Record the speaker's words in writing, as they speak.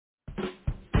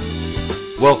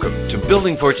Welcome to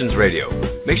Building Fortunes Radio.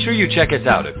 Make sure you check us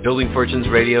out at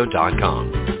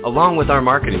buildingfortunesradio.com. Along with our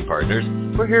marketing partners,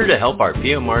 we're here to help our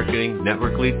PM Marketing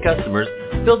Network Lead customers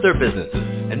build their businesses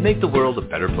and make the world a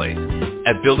better place.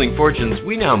 At Building Fortunes,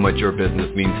 we know how much your business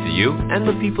means to you and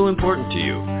the people important to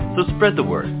you. So spread the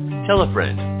word, tell a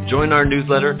friend, join our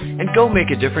newsletter, and go make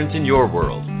a difference in your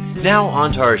world. Now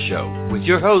on to our show with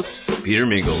your host, Peter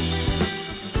Mingils.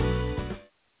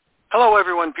 Hello,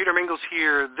 everyone. Peter Mingils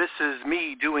here. This is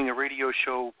me doing a radio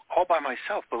show all by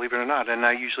myself, believe it or not, and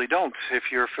I usually don't.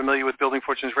 If you're familiar with Building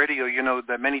Fortunes Radio, you know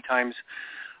that many times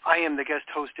I am the guest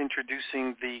host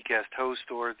introducing the guest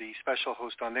host or the special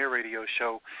host on their radio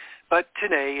show. But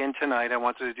today and tonight I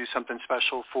wanted to do something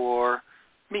special for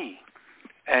me.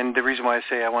 And the reason why I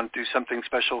say I want to do something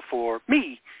special for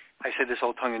me, I say this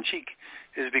all tongue-in-cheek,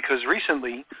 is because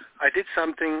recently I did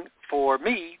something for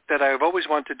me that I've always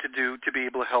wanted to do to be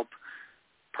able to help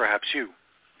perhaps you.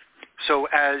 So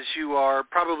as you are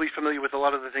probably familiar with a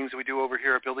lot of the things that we do over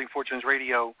here at Building Fortunes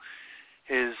Radio,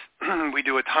 is we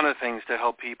do a ton of things to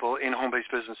help people in home-based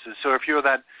businesses. So if you're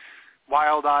that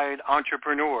wild-eyed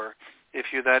entrepreneur,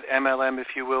 if you're that MLM,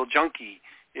 if you will, junkie,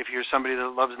 if you're somebody that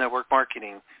loves network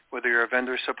marketing, whether you're a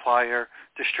vendor, supplier,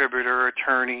 distributor,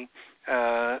 attorney,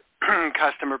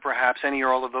 customer perhaps, any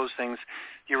or all of those things,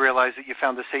 you realize that you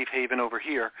found a safe haven over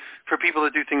here for people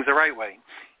to do things the right way.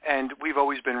 And we've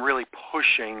always been really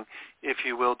pushing, if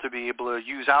you will, to be able to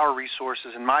use our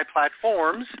resources and my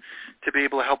platforms to be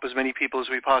able to help as many people as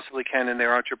we possibly can in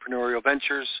their entrepreneurial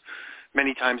ventures,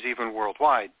 many times even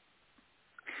worldwide.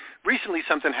 Recently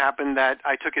something happened that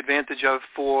I took advantage of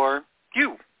for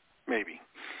you, maybe.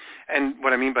 And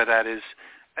what I mean by that is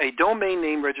a domain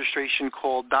name registration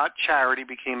called .charity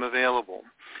became available.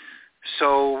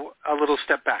 So a little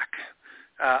step back.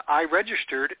 I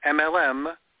registered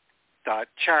MLM.charity.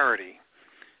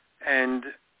 And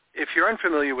if you're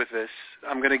unfamiliar with this,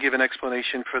 I'm going to give an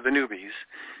explanation for the newbies,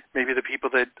 maybe the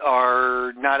people that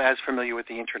are not as familiar with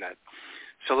the Internet.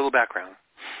 So a little background.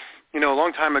 You know, a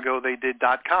long time ago they did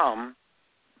 .com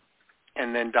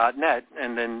and then .net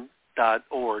and then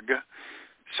 .org.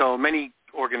 So many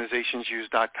organizations use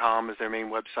 .com as their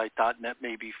main website. .net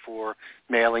maybe for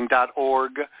mailing.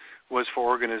 .org was for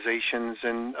organizations.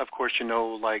 And, of course, you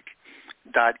know, like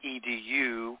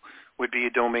 .edu would be a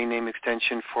domain name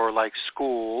extension for, like,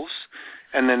 schools.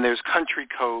 And then there's country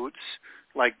codes,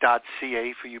 like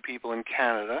 .ca for you people in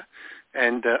Canada.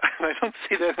 And I don't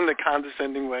say that in a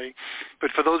condescending way.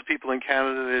 But for those people in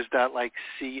Canada, there's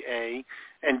 .ca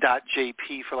and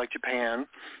 .jp for, like, Japan.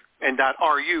 And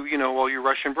 .ru, you know, all your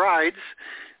Russian brides.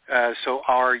 So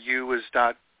RU is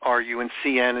 .ru and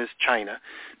CN is China.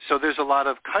 So there's a lot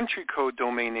of country code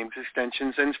domain names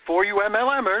extensions. And for you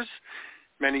MLMers,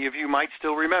 many of you might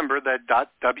still remember that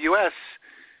 .ws,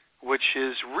 which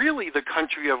is really the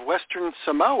country of Western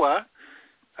Samoa.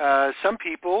 Some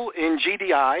people in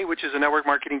GDI, which is a network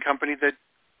marketing company that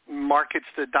markets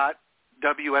the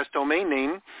 .ws domain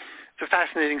name. It's a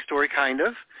fascinating story, kind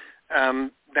of.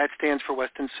 That stands for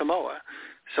Western Samoa.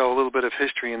 So a little bit of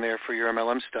history in there for your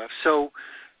MLM stuff. So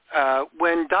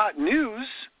when .news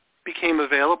became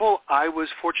available, I was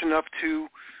fortunate enough to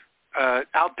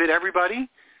outbid everybody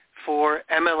for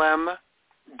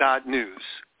MLM.news.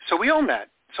 So we own that.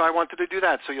 So I wanted to do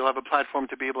that. So you'll have a platform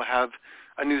to be able to have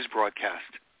a news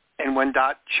broadcast. And when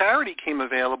 .charity came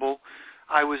available,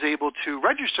 I was able to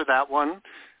register that one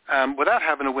without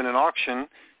having to win an auction.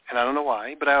 And I don't know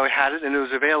why, but I had it and it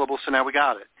was available, so now we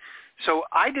got it. So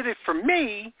I did it for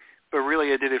me, but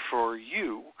really I did it for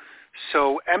you.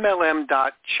 So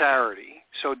MLM.charity.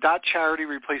 So .charity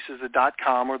replaces the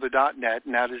 .com or the .net,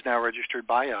 and that is now registered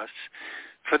by us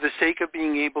for the sake of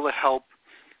being able to help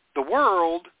the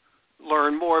world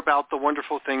learn more about the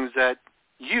wonderful things that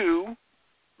you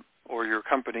or your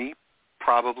company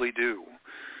probably do.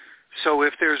 So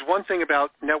if there's one thing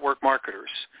about network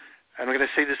marketers, and I'm going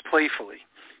to say this playfully,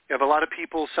 you have a lot of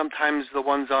people, sometimes the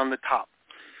ones on the top.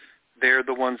 They're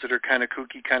the ones that are kind of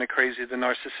kooky, kind of crazy, the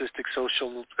narcissistic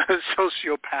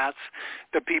sociopaths,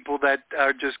 the people that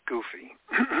are just goofy.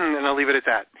 And I'll leave it at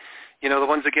that. You know, the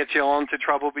ones that get you all into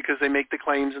trouble because they make the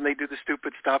claims and they do the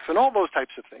stupid stuff and all those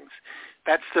types of things.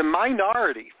 That's the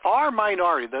minority, far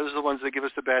minority. Those are the ones that give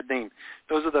us the bad name.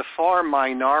 Those are the far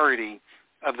minority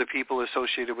of the people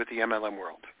associated with the MLM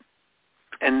world.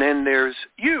 And then there's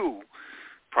you,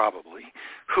 probably,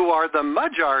 who are the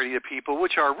majority of people,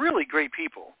 which are really great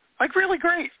people. Like really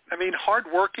great. I mean,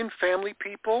 hard-working family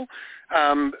people,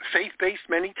 faith-based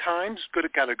many times,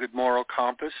 got a good moral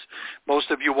compass.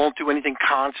 Most of you won't do anything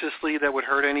consciously that would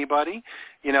hurt anybody.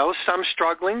 You know, some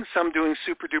struggling, some doing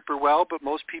super-duper well, but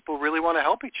most people really want to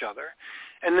help each other.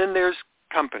 And then there's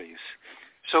companies.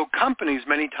 So companies,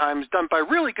 many times done by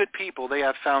really good people, they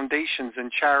have foundations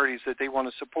and charities that they want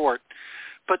to support.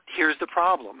 But here's the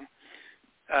problem.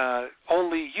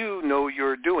 Only you know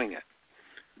you're doing it.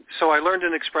 So I learned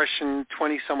an expression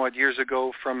 20-some-odd years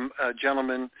ago from a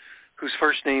gentleman whose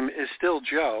first name is still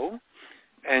Joe.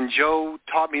 And Joe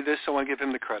taught me this, so I want to give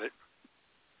him the credit.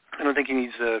 I don't think he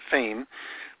needs the fame,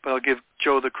 but I'll give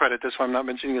Joe the credit. That's why I'm not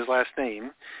mentioning his last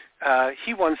name.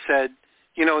 He once said,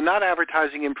 not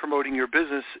advertising and promoting your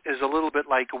business is a little bit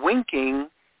like winking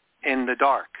in the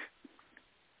dark.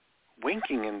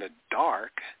 Winking in the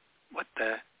dark? What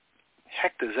the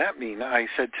heck does that mean? I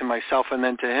said to myself and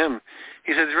then to him.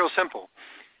 He said, it's real simple.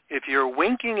 If you're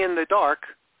winking in the dark,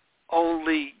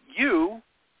 only you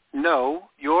know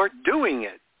you're doing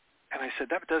it. And I said,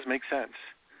 that does make sense.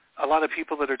 A lot of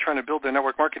people that are trying to build their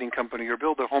network marketing company or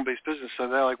build their home-based business, so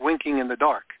they're like winking in the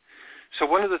dark. So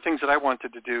one of the things that I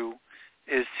wanted to do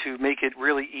is to make it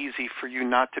really easy for you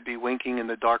not to be winking in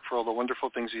the dark for all the wonderful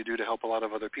things you do to help a lot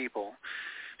of other people.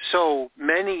 So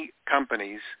many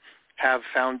companies have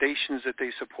foundations that they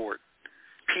support,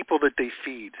 people that they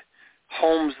feed,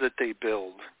 homes that they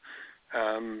build.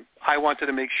 I wanted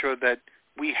to make sure that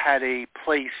we had a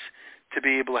place to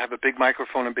be able to have a big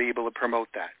microphone and be able to promote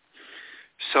that.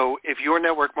 So if your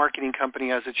network marketing company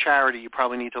has a charity, you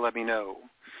probably need to let me know.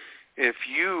 If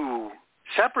you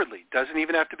separately, doesn't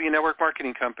even have to be a network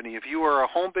marketing company, if you are a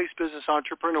home-based business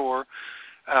entrepreneur,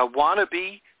 want to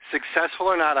be successful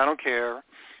or not, I don't care.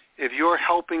 If you're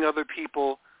helping other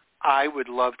people, I would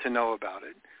love to know about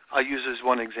it. I'll use as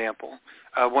one example.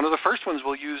 One of the first ones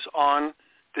we'll use on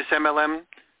this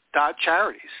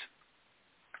MLM.charities.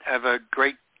 I have a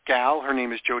great gal. Her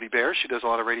name is Jody Bear. She does a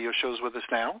lot of radio shows with us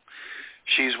now.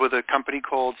 She's with a company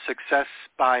called Success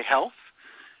by Health,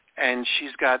 and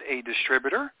she's got a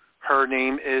distributor. Her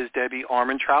name is Debbie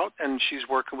Armentrout, and she's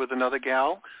working with another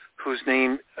gal whose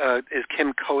name is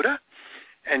Kim Coda.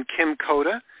 And Kim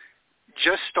Coda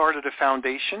just started a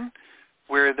foundation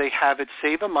where they have it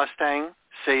Save a Mustang,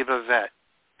 Save a Vet.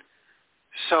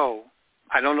 So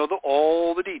I don't know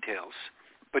all the details,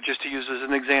 but just to use as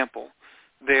an example,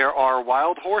 there are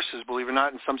wild horses, believe it or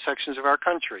not, in some sections of our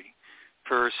country.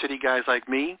 For city guys like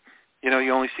me,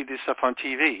 you only see this stuff on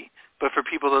TV. But for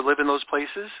people that live in those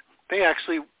places, they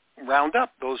actually round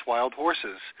up those wild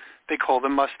horses. They call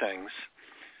them Mustangs.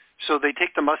 So they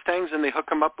take the Mustangs and they hook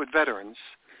them up with veterans.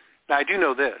 Now, I do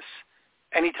know this.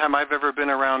 Anytime I've ever been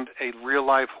around a real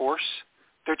live horse,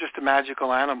 they're just a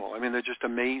magical animal. I mean, they're just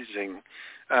amazing.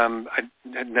 I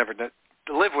had never to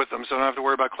live with them, so I don't have to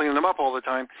worry about cleaning them up all the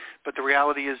time. But the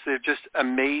reality is they're just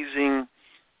amazing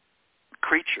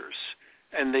creatures,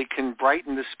 and they can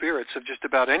brighten the spirits of just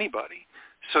about anybody.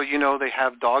 So, they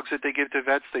have dogs that they give to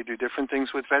vets. They do different things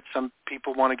with vets. Some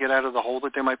people want to get out of the hole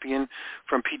that they might be in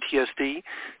from PTSD.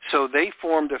 So they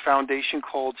formed a foundation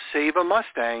called Save a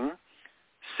Mustang,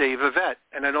 Save a Vet.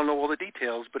 And I don't know all the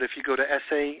details, but if you go to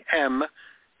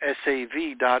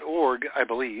samsav.org, I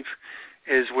believe,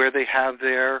 is where they have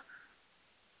their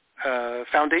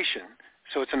foundation.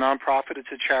 So it's a nonprofit.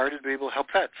 It's a charity to be able to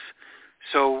help vets.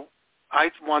 So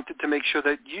I wanted to make sure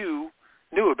that you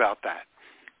knew about that.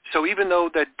 So even though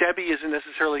that Debbie isn't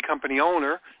necessarily a company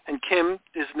owner and Kim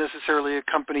isn't necessarily a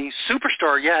company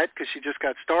superstar yet because she just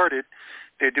got started,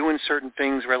 they're doing certain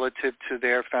things relative to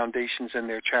their foundations and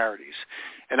their charities.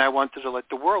 And I wanted to let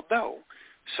the world know.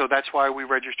 So that's why we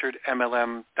registered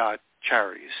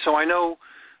MLM.charities. So I know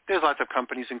there's lots of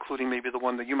companies, including maybe the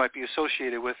one that you might be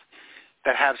associated with,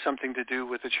 that have something to do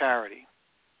with a charity.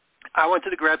 I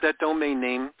wanted to grab that domain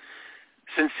name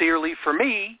sincerely for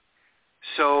me,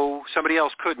 so somebody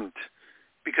else couldn't,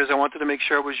 because I wanted to make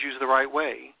sure it was used the right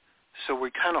way. So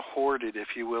we kind of hoarded,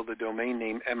 if you will, the domain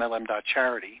name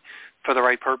MLM.charity for the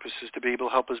right purposes to be able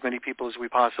to help as many people as we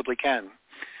possibly can.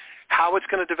 How it's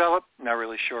going to develop, not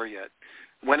really sure yet.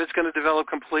 When it's going to develop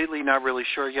completely, not really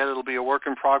sure yet. It'll be a work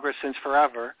in progress since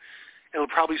forever. It'll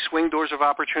probably swing doors of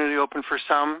opportunity open for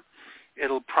some.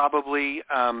 It'll probably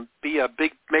be a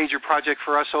big, major project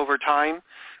for us over time,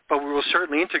 but we will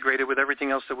certainly integrate it with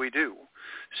everything else that we do.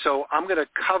 So I'm going to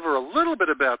cover a little bit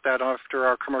about that after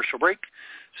our commercial break.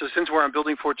 So since we're on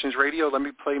Building Fortunes Radio, let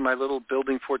me play my little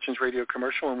Building Fortunes Radio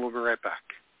commercial, and we'll be right back.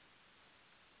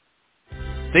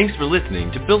 Thanks for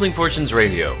listening to Building Fortunes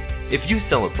Radio. If you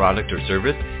sell a product or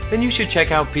service, then you should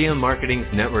check out PM Marketing's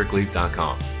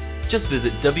NetworkLeads.com. Just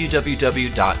visit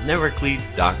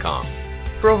www.networkleads.com.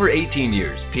 For over 18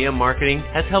 years, PM Marketing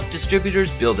has helped distributors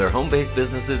build their home-based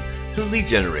businesses through lead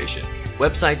generation,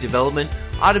 website development,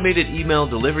 automated email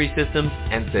delivery systems,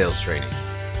 and sales training.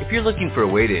 If you're looking for a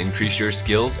way to increase your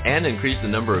skills and increase the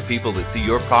number of people that see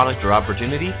your product or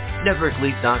opportunity,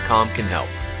 NetworkLeads.com can help.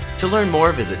 To learn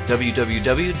more, visit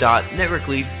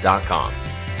www.networkleads.com.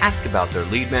 Ask about their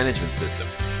lead management system,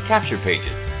 capture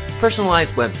pages,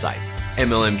 personalized website,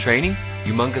 MLM training,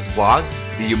 Humongous blog,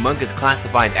 the Humongous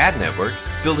Classified Ad Network,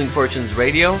 Building Fortunes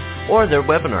Radio, or their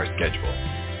webinar schedule.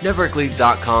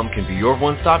 NetworkLeads.com can be your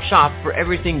one-stop shop for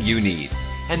everything you need.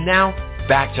 And now,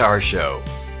 back to our show.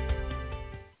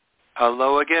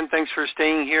 Hello again. Thanks for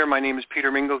staying here. My name is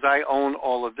Peter Mingils. I own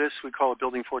all of this. We call it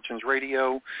Building Fortunes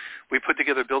Radio. We put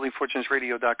together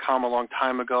BuildingFortunesRadio.com a long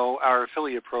time ago, our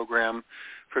affiliate program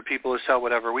for people to sell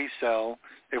whatever we sell.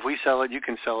 If we sell it, you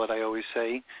can sell it, I always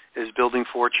say, is Building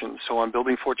Fortunes. So on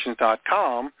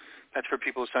BuildingFortunes.com, that's for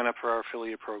people to sign up for our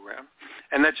affiliate program.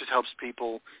 And that just helps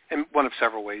people in one of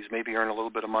several ways, maybe earn a little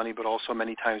bit of money, but also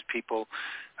many times people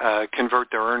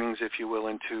convert their earnings, if you will,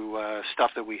 into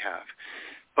stuff that we have.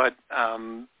 But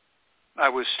I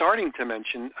was starting to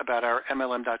mention about our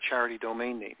MLM.charity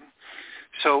domain name.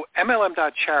 So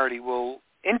MLM.charity will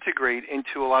integrate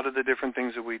into a lot of the different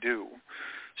things that we do.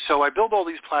 So I build all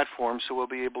these platforms, so we'll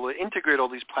be able to integrate all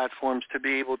these platforms to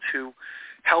be able to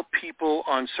help people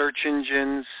on search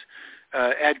engines,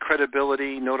 add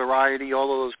credibility, notoriety,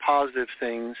 all of those positive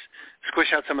things,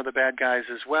 squish out some of the bad guys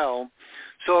as well.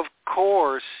 So, of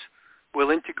course,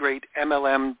 we'll integrate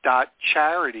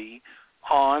MLM.charity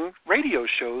on radio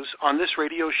shows, on this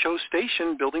radio show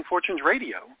station, Building Fortunes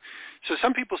Radio. So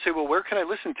some people say, well, where can I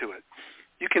listen to it?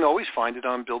 You can always find it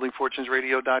on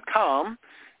BuildingFortunesRadio.com.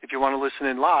 If you want to listen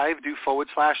in live, do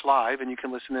 /live, and you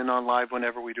can listen in on live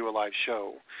whenever we do a live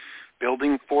show.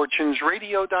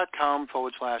 BuildingFortunesRadio.com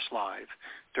 /live.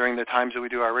 During the times that we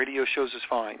do our radio shows is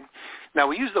fine. Now,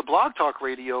 we use the Blog Talk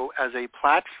Radio as a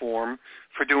platform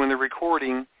for doing the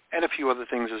recording and a few other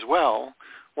things as well.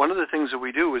 One of the things that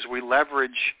we do is we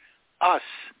leverage us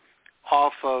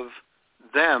off of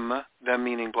them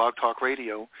meaning Blog Talk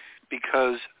Radio,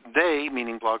 because they,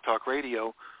 meaning Blog Talk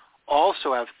Radio,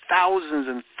 also have thousands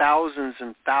and thousands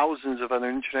and thousands of other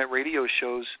internet radio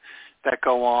shows that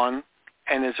go on,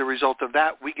 and as a result of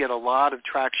that, we get a lot of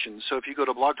traction. So if you go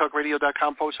to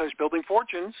blogtalkradio.com /Building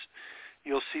Fortunes,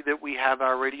 you'll see that we have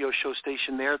our radio show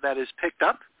station there that is picked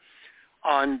up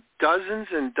on dozens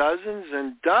and dozens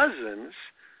and dozens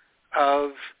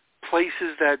of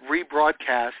places that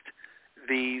rebroadcast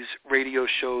these radio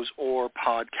shows or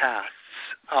podcasts.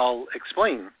 I'll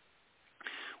explain.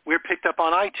 We're picked up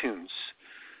on iTunes.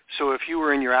 So if you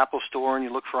were in your Apple store and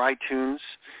you look for iTunes,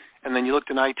 and then you looked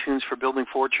in iTunes for Building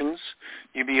Fortunes,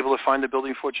 you'd be able to find the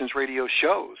Building Fortunes radio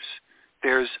shows.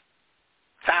 There's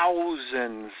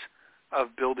thousands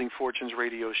of Building Fortunes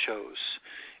radio shows.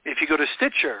 If you go to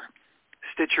Stitcher,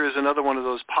 Stitcher is another one of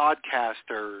those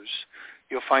podcasters.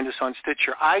 You'll find us on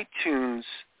Stitcher, iTunes,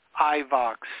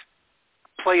 iVox,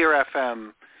 Player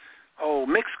FM,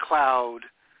 Mixcloud.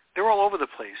 They're all over the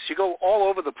place. You go all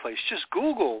over the place. Just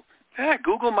Google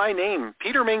my name,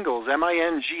 Peter Mingils,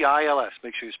 Mingils.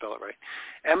 Make sure you spell it right.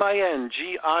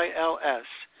 Mingils.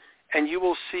 And you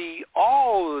will see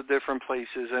all the different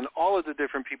places and all of the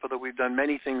different people that we've done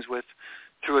many things with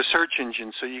through a search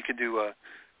engine. So you could do a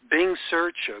Bing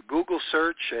search, a Google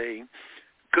search, a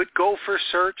Good Gopher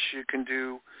search. You can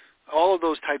do all of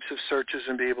those types of searches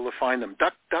and be able to find them.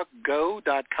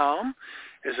 DuckDuckGo.com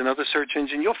is another search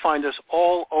engine. You'll find us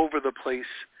all over the place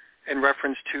in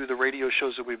reference to the radio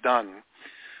shows that we've done.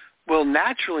 We'll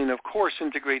naturally and, of course,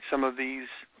 integrate some of these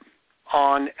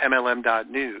on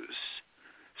MLM.news.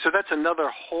 So that's another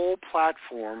whole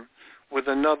platform with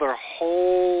another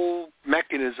whole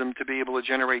mechanism to be able to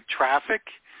generate traffic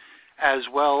as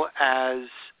well as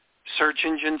search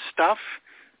engine stuff,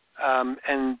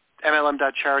 and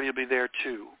MLM.charity will be there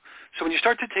too. So when you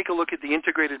start to take a look at the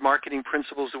integrated marketing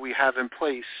principles that we have in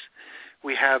place,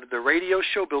 we have the radio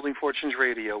show, Building Fortunes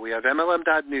Radio. We have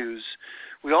MLM.news.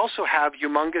 We also have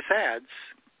Humongous Ads.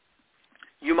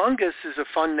 Humongous is a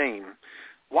fun name.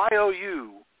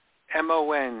 YOUMONGUS.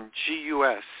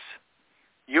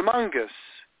 Humongous.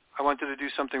 I wanted to do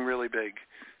something really big.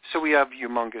 So we have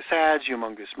Humongous Ads,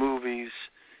 Humongous Movies.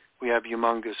 We have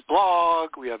Humongous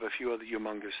Blog. We have a few other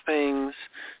Humongous things.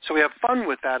 So we have fun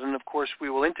with that. And, of course,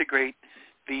 we will integrate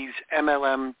these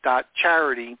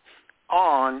MLM.charity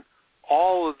on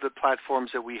all of the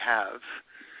platforms that we have.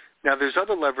 Now, there's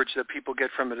other leverage that people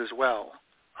get from it as well.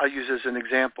 I'll use as an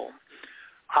example.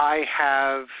 I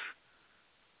have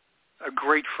a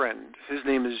great friend. His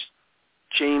name is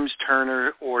James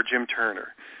Turner or Jim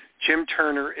Turner. Jim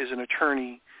Turner is an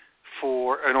attorney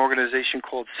for an organization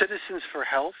called Citizens for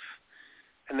Health,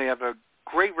 and they have a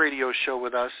great radio show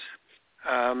with us.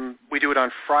 We do it on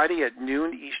Friday at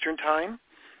noon Eastern Time,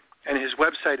 and his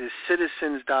website is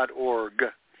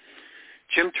citizens.org.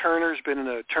 Jim Turner's been an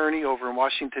attorney over in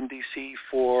Washington, D.C.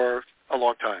 for a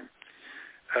long time.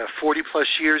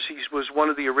 40-plus years. He was one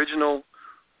of the original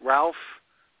Ralph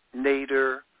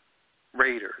Nader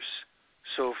Raiders.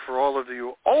 So for all of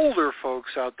you older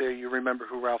folks out there, you remember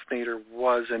who Ralph Nader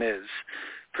was and is.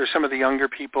 For some of the younger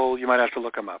people, you might have to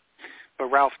look him up.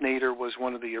 But Ralph Nader was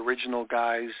one of the original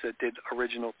guys that did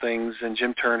original things, and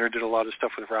Jim Turner did a lot of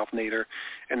stuff with Ralph Nader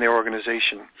and their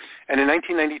organization. And in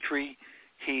 1993,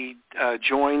 he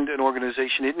joined an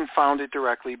organization. He didn't found it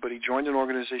directly, but he joined an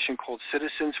organization called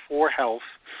Citizens for Health,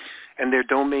 and their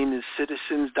domain is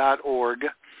citizens.org.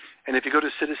 And if you go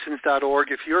to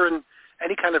citizens.org, if you're in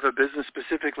any kind of a business,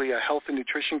 specifically a health and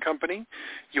nutrition company,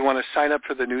 you want to sign up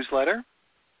for the newsletter.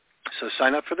 So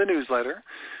sign up for the newsletter,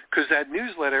 because that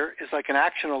newsletter is like an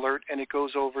action alert, and it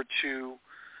goes over to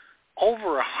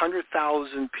over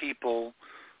 100,000 people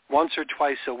once or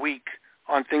twice a week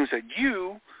on things that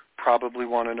you probably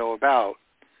want to know about.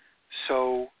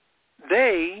 So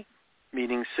they,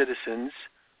 meaning citizens,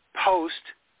 post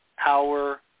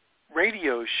our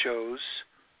radio shows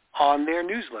on their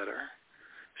newsletter.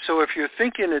 So if you're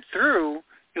thinking it through,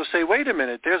 you'll say, wait a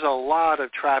minute, there's a lot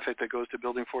of traffic that goes to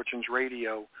Building Fortunes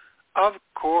Radio. Of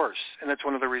course, and that's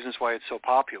one of the reasons why it's so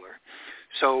popular.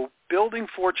 So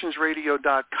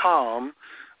buildingfortunesradio.com,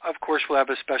 of course, will have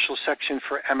a special section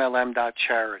for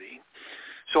MLM.charity.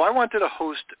 So I wanted to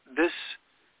host this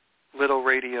little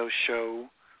radio show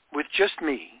with just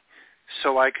me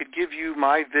so I could give you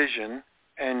my vision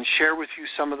and share with you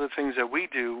some of the things that we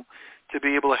do to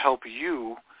be able to help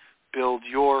you build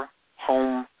your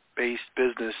home-based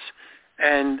business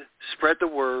and spread the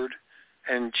word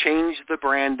and change the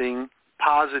branding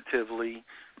positively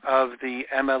of the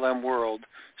MLM world,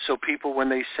 so people, when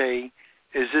they say,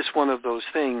 is this one of those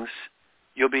things,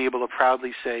 you'll be able to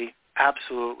proudly say,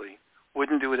 absolutely,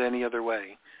 wouldn't do it any other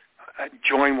way.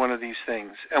 Join one of these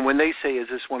things. And when they say, is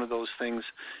this one of those things,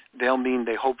 they'll mean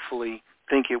they hopefully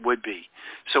think it would be.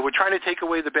 So we're trying to take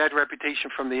away the bad reputation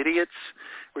from the idiots.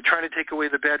 We're trying to take away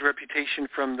the bad reputation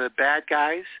from the bad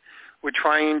guys. We're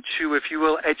trying to, if you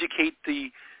will, educate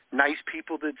the nice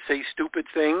people that say stupid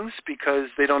things because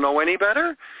they don't know any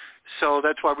better. So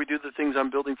that's why we do the things on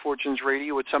Building Fortunes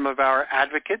Radio with some of our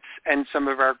advocates and some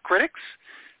of our critics.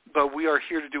 But we are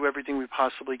here to do everything we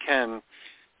possibly can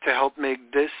to help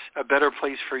make this a better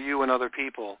place for you and other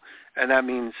people. And that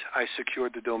means I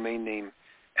secured the domain name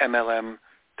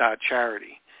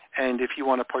MLM.charity. And if you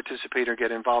want to participate or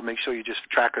get involved, make sure you just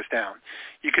track us down.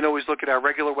 You can always look at our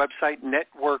regular website,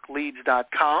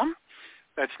 networkleads.com.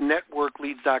 That's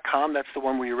networkleads.com. That's the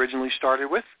one we originally started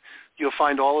with. You'll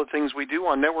find all the things we do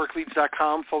on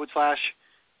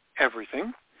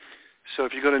networkleads.com/everything. So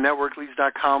if you go to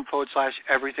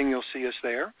networkleads.com/everything, you'll see us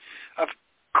there. Of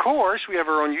course, we have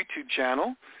our own YouTube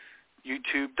channel,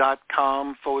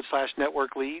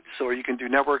 youtube.com/networkleads, or you can do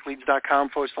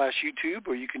networkleads.com/YouTube,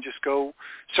 or you can just go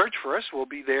search for us. We'll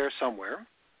be there somewhere.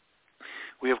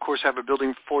 We, of course, have a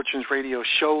Building Fortunes Radio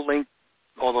show link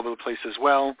all over the place as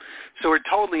well. So we're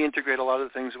totally integrate a lot of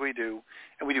the things we do.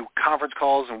 And we do conference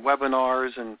calls and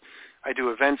webinars, and I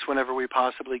do events whenever we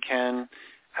possibly can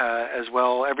as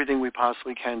well, everything we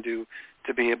possibly can do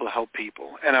to be able to help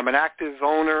people. And I'm an active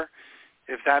owner,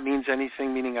 if that means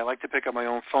anything, meaning I like to pick up my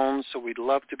own phone, so we'd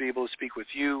love to be able to speak with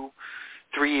you.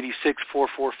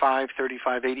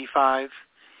 386-445-3585,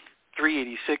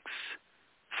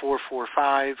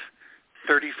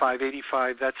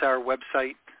 386-445-3585. That's our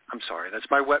website. I'm sorry, that's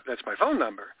my phone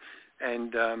number.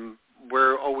 And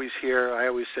we're always here. I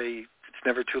always say it's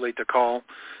never too late to call,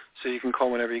 so you can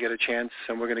call whenever you get a chance,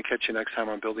 and we're going to catch you next time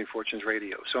on Building Fortunes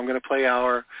Radio. So I'm going to play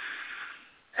our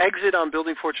exit on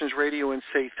Building Fortunes Radio and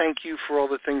say thank you for all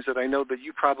the things that I know that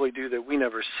you probably do that we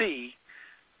never see,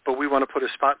 but we want to put a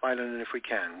spotlight on it if we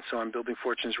can. So on Building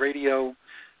Fortunes Radio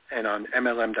and on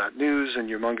MLM.news and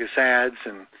humongous ads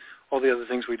and all the other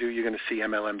things we do, you're going to see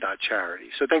MLM.charity.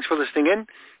 So thanks for listening in, and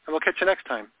we'll catch you next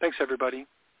time. Thanks, everybody.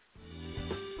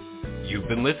 You've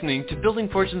been listening to Building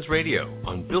Fortunes Radio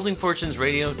on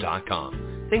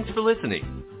buildingfortunesradio.com. Thanks for listening.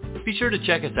 Be sure to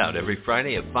check us out every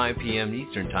Friday at 5 p.m.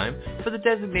 Eastern Time for the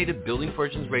designated Building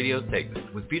Fortunes Radio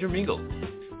segment with Peter Mingils.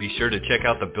 Be sure to check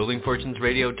out the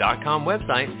buildingfortunesradio.com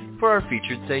website for our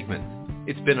featured segments.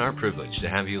 It's been our privilege to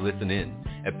have you listen in.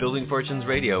 At Building Fortunes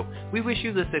Radio, we wish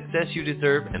you the success you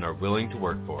deserve and are willing to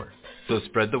work for. So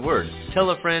spread the word, tell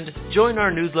a friend, join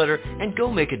our newsletter, and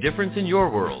go make a difference in your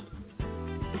world.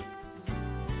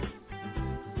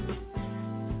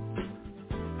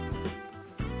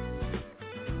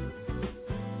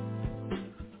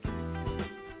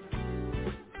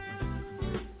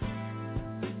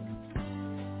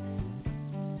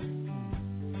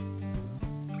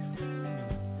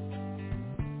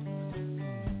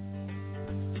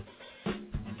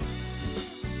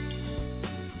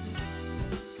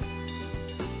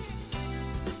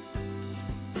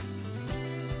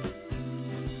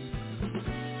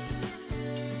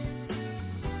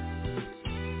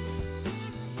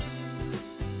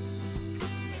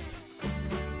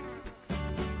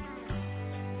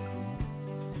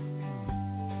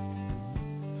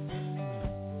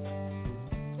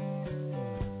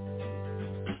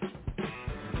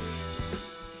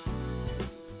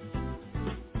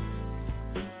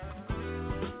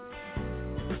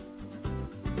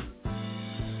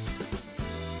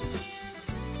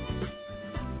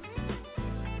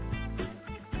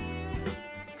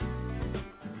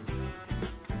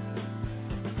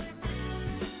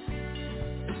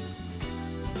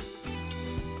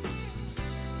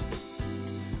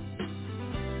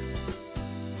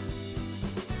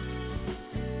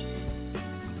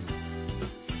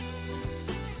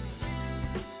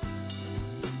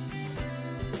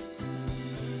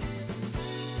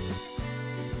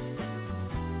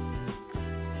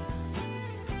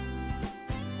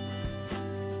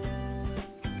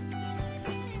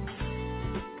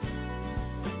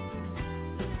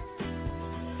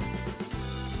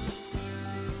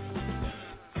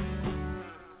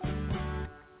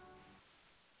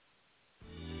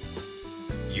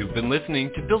 You've been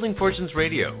listening to Building Fortunes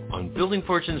Radio on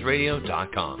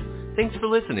buildingfortunesradio.com. Thanks for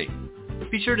listening.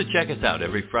 Be sure to check us out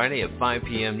every Friday at 5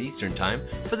 p.m. Eastern Time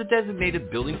for the designated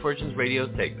Building Fortunes Radio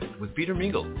segment with Peter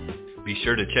Mingils. Be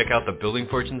sure to check out the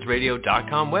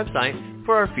buildingfortunesradio.com website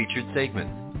for our featured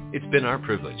segments. It's been our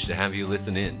privilege to have you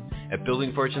listen in. At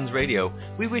Building Fortunes Radio,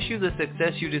 we wish you the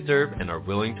success you deserve and are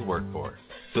willing to work for.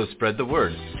 So spread the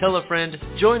word, tell a friend,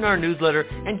 join our newsletter,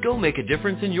 and go make a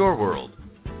difference in your world.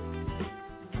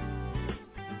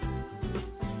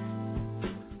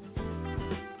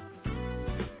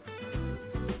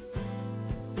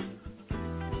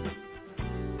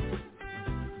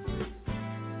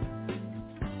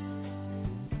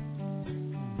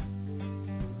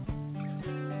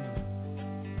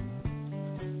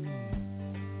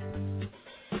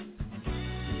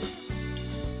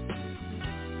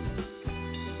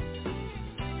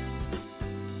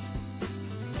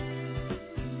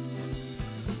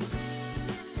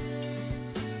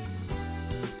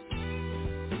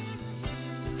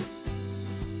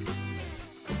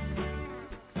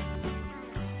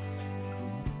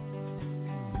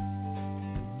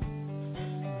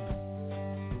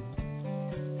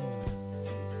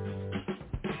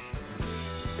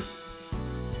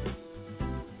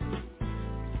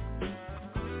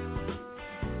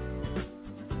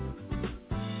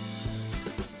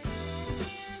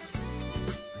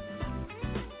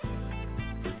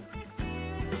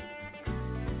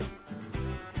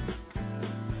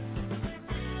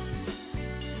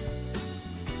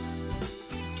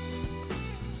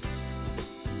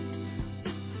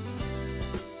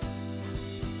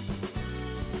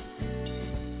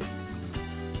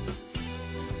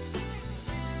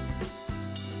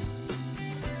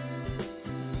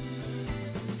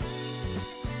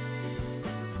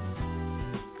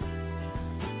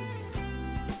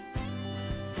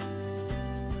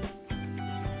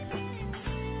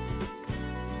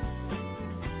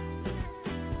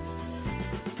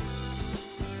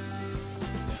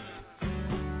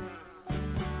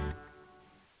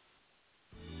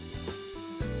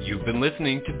 You've been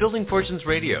listening to Building Fortunes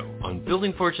Radio on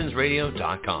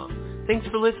buildingfortunesradio.com. Thanks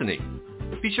for listening.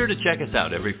 Be sure to check us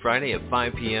out every Friday at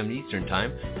 5 p.m. Eastern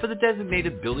Time for the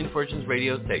designated Building Fortunes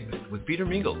Radio segment with Peter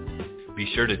Mingils.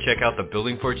 Be sure to check out the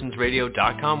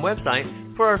buildingfortunesradio.com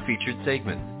website for our featured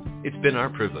segments. It's been our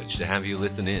privilege to have you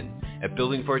listen in. At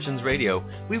Building Fortunes Radio,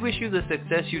 we wish you the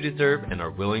success you deserve and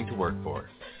are willing to work for.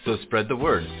 So spread the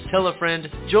word, tell a friend,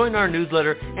 join our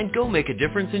newsletter, and go make a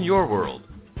difference in your world.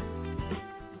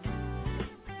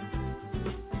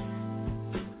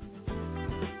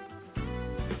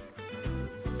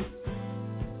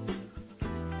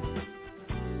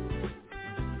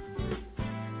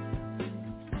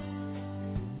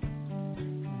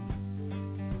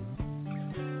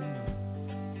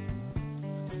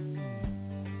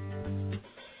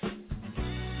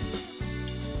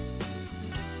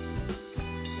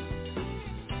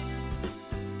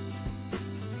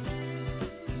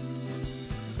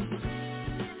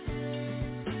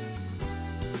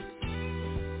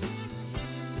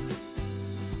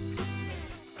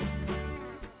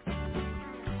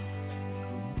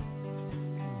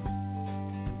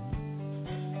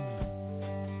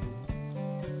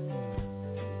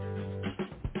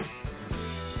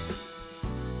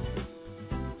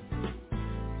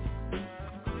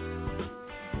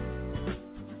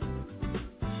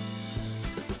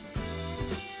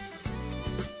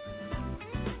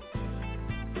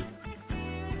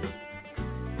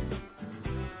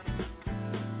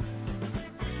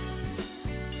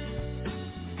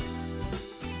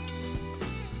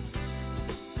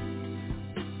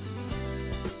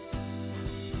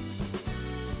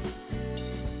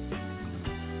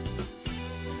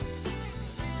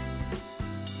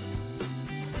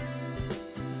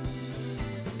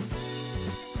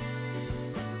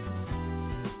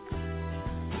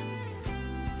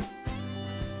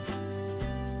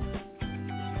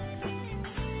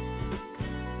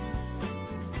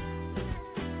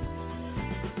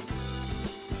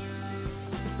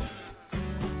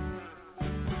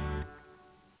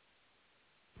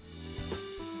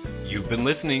 You've been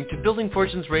listening to Building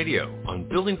Fortunes Radio on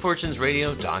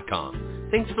buildingfortunesradio.com.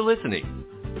 Thanks for listening.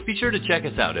 Be sure to check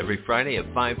us out every Friday at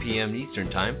 5 p.m.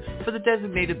 Eastern Time for the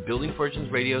designated Building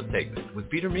Fortunes Radio segment with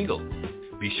Peter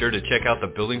Mingils. Be sure to check out the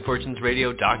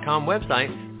buildingfortunesradio.com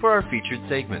website for our featured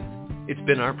segments. It's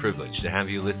been our privilege to have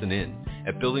you listen in.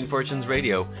 At Building Fortunes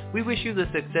Radio, we wish you the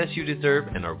success you deserve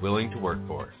and are willing to work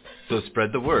for. So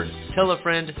spread the word, tell a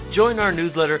friend, join our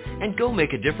newsletter, and go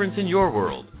make a difference in your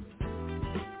world.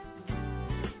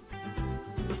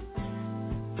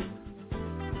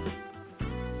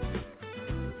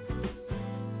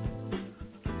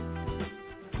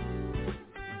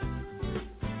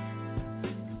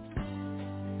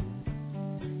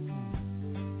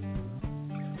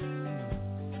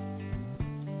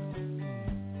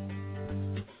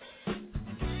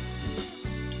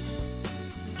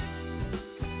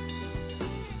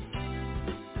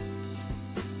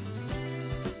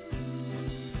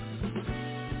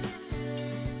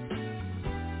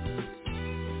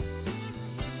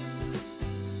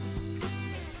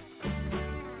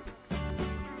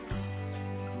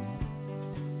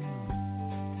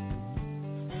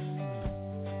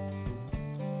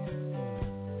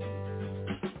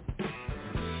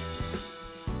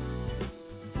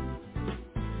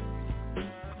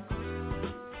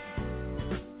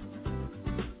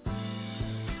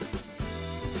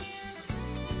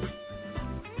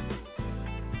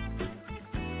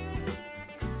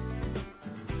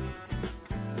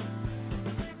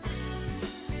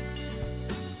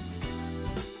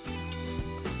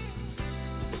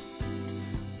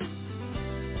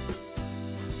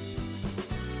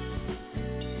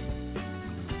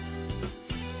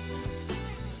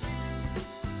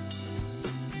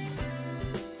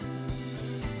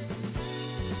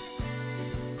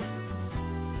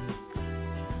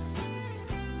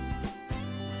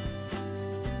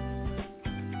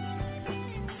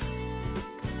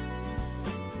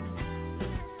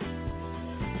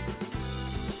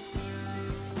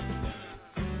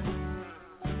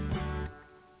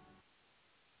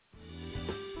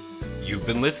 You've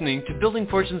been listening to Building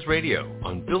Fortunes Radio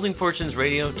on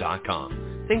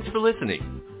buildingfortunesradio.com. Thanks for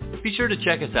listening. Be sure to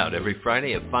check us out every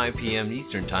Friday at 5 p.m.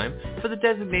 Eastern Time for the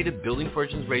designated Building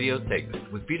Fortunes Radio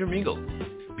segment with Peter Mingils.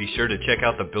 Be sure to check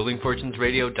out the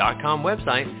buildingfortunesradio.com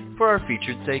website for our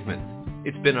featured segments.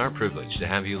 It's been our privilege to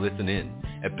have you listen in.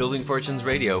 At Building Fortunes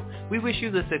Radio, we wish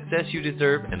you the success you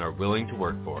deserve and are willing to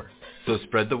work for. So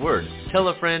spread the word, tell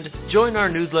a friend, join our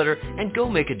newsletter, and go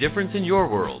make a difference in your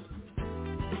world.